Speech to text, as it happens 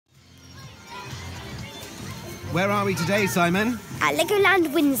Where are we today, Simon? At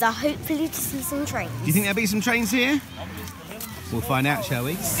Legoland Windsor, hopefully to see some trains. Do you think there'll be some trains here? We'll find out, shall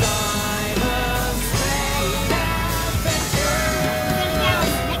we? The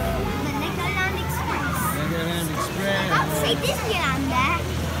Legoland Express. Legoland Express. I can't see Disneyland there.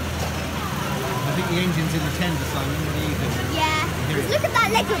 I think the engine's in the tender, Simon. What do you think? Yeah. Hear it? Look at that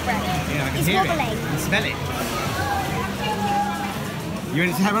Lego brick. Yeah, I can It's hear wobbling. it. I can smell it. You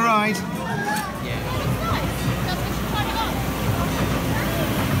ready to have a ride?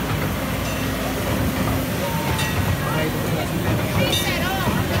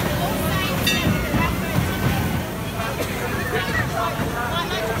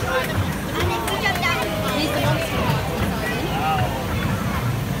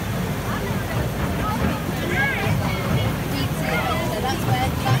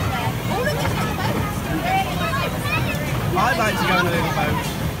 I'd like to go on a little boat.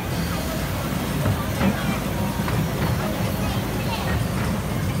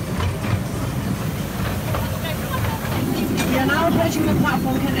 We are now approaching the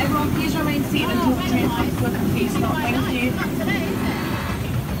platform. Can everyone please remain seated until the train lines will complete stop? Thank you.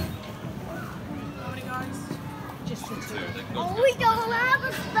 Oh, we don't have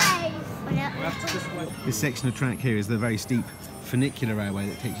a space. This section of track here is the very steep funicular railway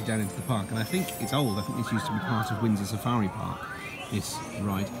that takes you down into the park, and I think it's old. I think this used to be part of Windsor Safari Park, this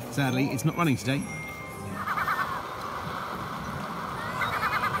ride. Sadly, it's not running today.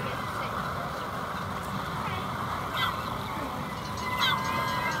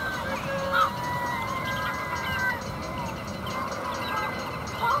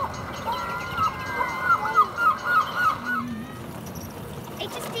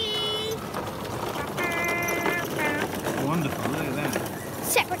 Wonderful, look at that.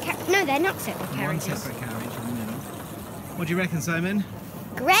 Separate no, they're not separate carriages. One separate carriage in the middle. What do you reckon, Simon?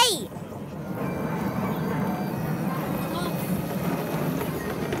 Great.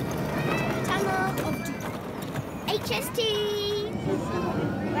 Tunnel of Duplo. HST.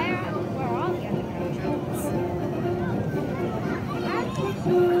 Where are the other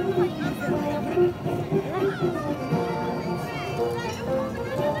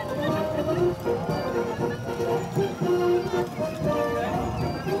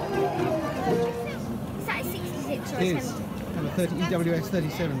Is that a 66 or a Here's 70? number 30, EWS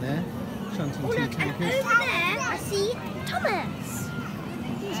 37 there, shunting Oh, two look, and tankers. over there I see Thomas.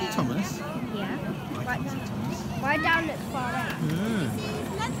 Is it Thomas? Yeah. I can see Thomas. Right down at the far end.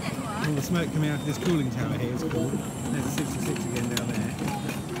 Ah. All the smoke coming out of this cooling tower here is cool. There's a 66 again down there.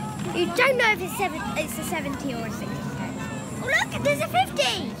 You don't know if it's a 70 or a 60. Oh look, there's a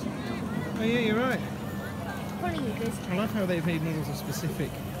 50! Oh yeah, you're right. Probably a good I train. love how they've made models of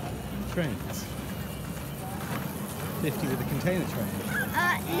specific trains. 50 with a container train.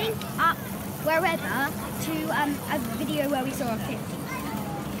 Link up wherever to a video where we saw a 50.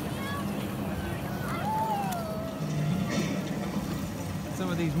 Some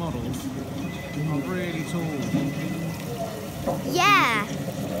of these models are really tall. Yeah.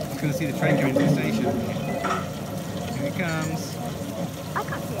 Just going to see the train going to the station. Here it comes. I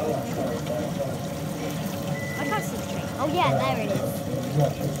can't see it. I can't see the train. Oh yeah, there it is.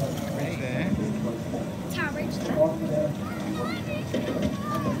 Right there. Tower Bridge there. Oh,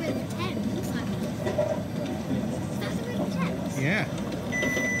 the River Thames. That's the River Thames. Yeah.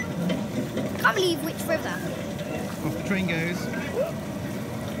 Can't believe which river. Off the train goes.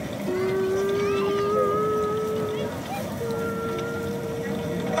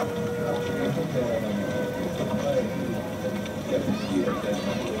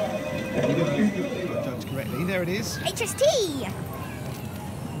 If I judged correctly, there it is. HST.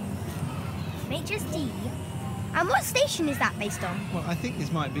 HST. And what station is that based on? Well, I think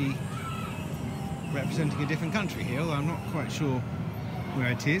this might be representing a different country here, although I'm not quite sure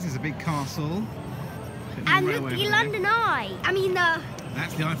where it is. There's a big castle. And Railway look, over the there. London Eye. I mean the.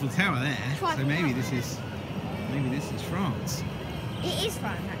 That's the Eiffel Tower there. So maybe this is France. It is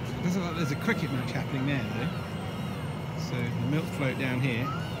France actually. It doesn't look like there's a cricket match happening there though. So the milk float down here,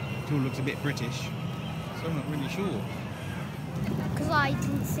 it all looks a bit British. So I'm not really sure. Because I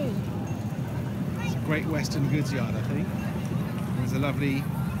didn't see. It's a Great Western Goods Yard, I think. There's a lovely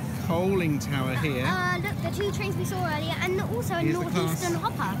coaling tower here. Look, the two trains we saw earlier, and also a Here's the northeastern class-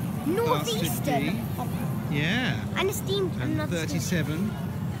 hopper. Class Northeastern 50. hopper. Yeah. And a steam. And another steam. 37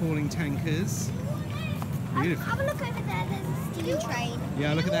 hauling tankers. Beautiful. Have a look over there. There's a steam train. Yeah,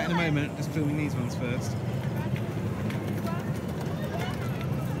 I'll look at that in a moment. Just filming these ones first.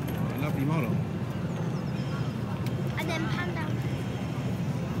 A lovely model. And then pan down.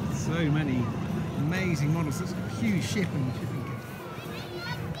 So many amazing models. Such a huge ship and shipping.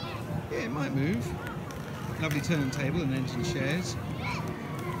 Yeah, it might move. Lovely turntable and engine shares.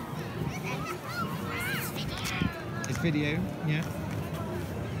 It's video, yeah.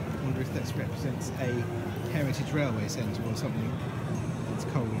 I wonder if that represents a heritage railway centre or something. It's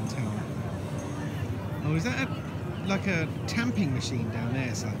Colwyn Tower. Oh, is that like a tamping machine down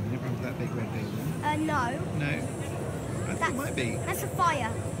there, Simon? In front of that big red building? No. No? I think it might be. That's a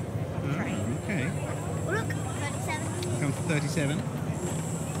fire Oh, train. okay. Oh, look, 37. Come for 37.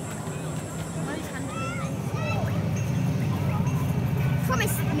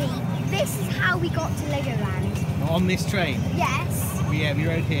 Promise me, this is how we got to Legoland. On this train? Yes. Yeah, we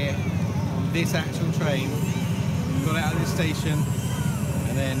rode here on this actual train. Got out of this station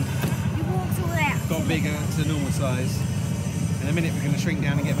and then We walked all the way out. got bigger to normal size. In a minute we're going to shrink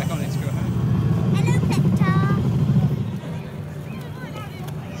down and get back on it to go home. Hello, Peter.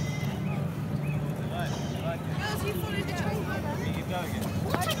 Girls, you followed the train.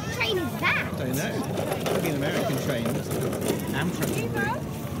 What type of train is that? Don't know. Could be an American train. Amtrak.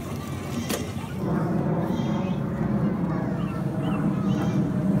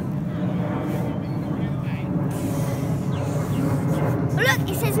 Oh, look,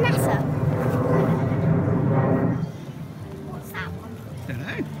 it says NASA. What's that one? Don't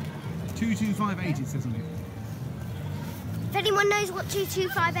know. 2258 it says on it. If anyone knows what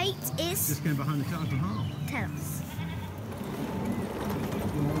 2258 is, Just going behind the Taj Mahal. tell us.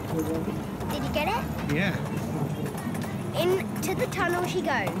 Did you get it? Yeah. Into the tunnel she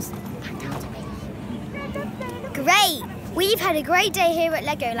goes. Great! We've had a great day here at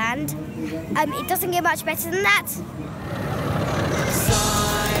Legoland. It doesn't get much better than that.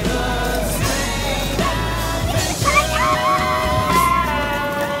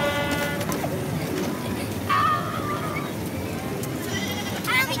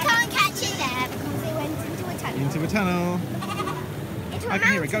 And we can't catch it there because it went into a tunnel. Into a tunnel. Into a I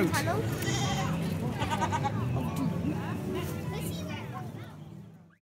can hear a mountain goat. tunnel.